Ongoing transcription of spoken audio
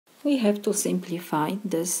we have to simplify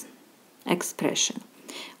this expression.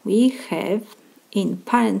 We have in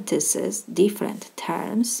parentheses different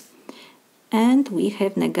terms, and we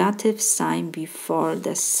have negative sign before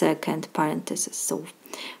the second parenthesis. So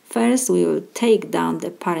first we will take down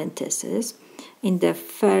the parentheses. In the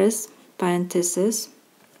first parenthesis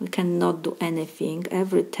we cannot do anything,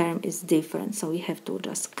 every term is different, so we have to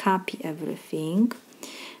just copy everything.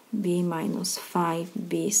 B minus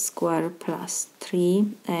 5b squared plus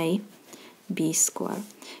 3ab squared.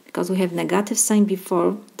 Because we have negative sign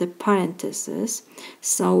before the parentheses,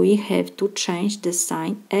 so we have to change the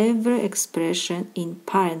sign every expression in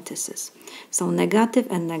parentheses. So negative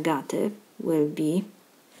and negative will be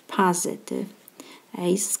positive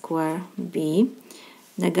a squared b,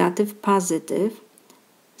 negative positive,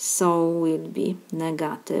 so will be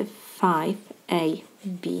negative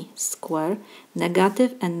 5ab squared,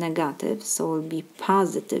 negative and negative, so will be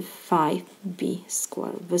positive 5b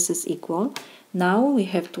squared. This is equal. Now we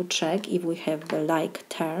have to check if we have the like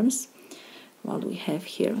terms. What we have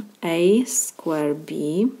here, a squared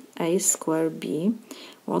b,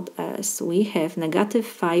 what else? We have negative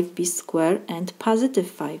 5b squared and positive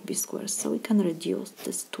 5b squared, so we can reduce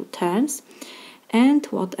these two terms. And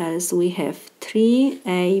what else? We have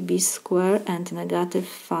 3ab squared and negative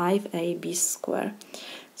 5ab squared.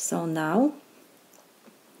 So now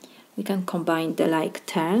we can combine the like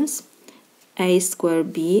terms, a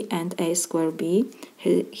squared b and a squared b.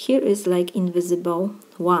 Here is like invisible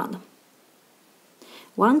 1.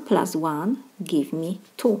 1 plus 1 give me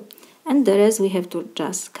 2. And the rest we have to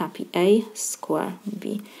just copy a squared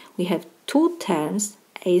b. We have two terms,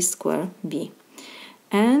 a squared b.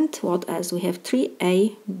 And what else? We have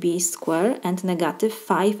 3ab squared and negative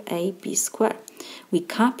 5ab squared. We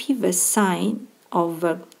copy the sign of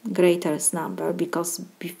the greatest number because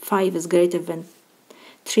 5 is greater than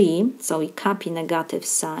 3, so we copy negative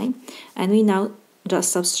sign, and we now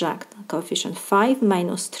just subtract coefficient 5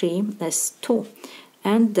 minus 3 is 2,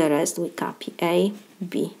 and the rest we copy a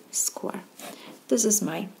b squared. This is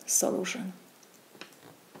my solution.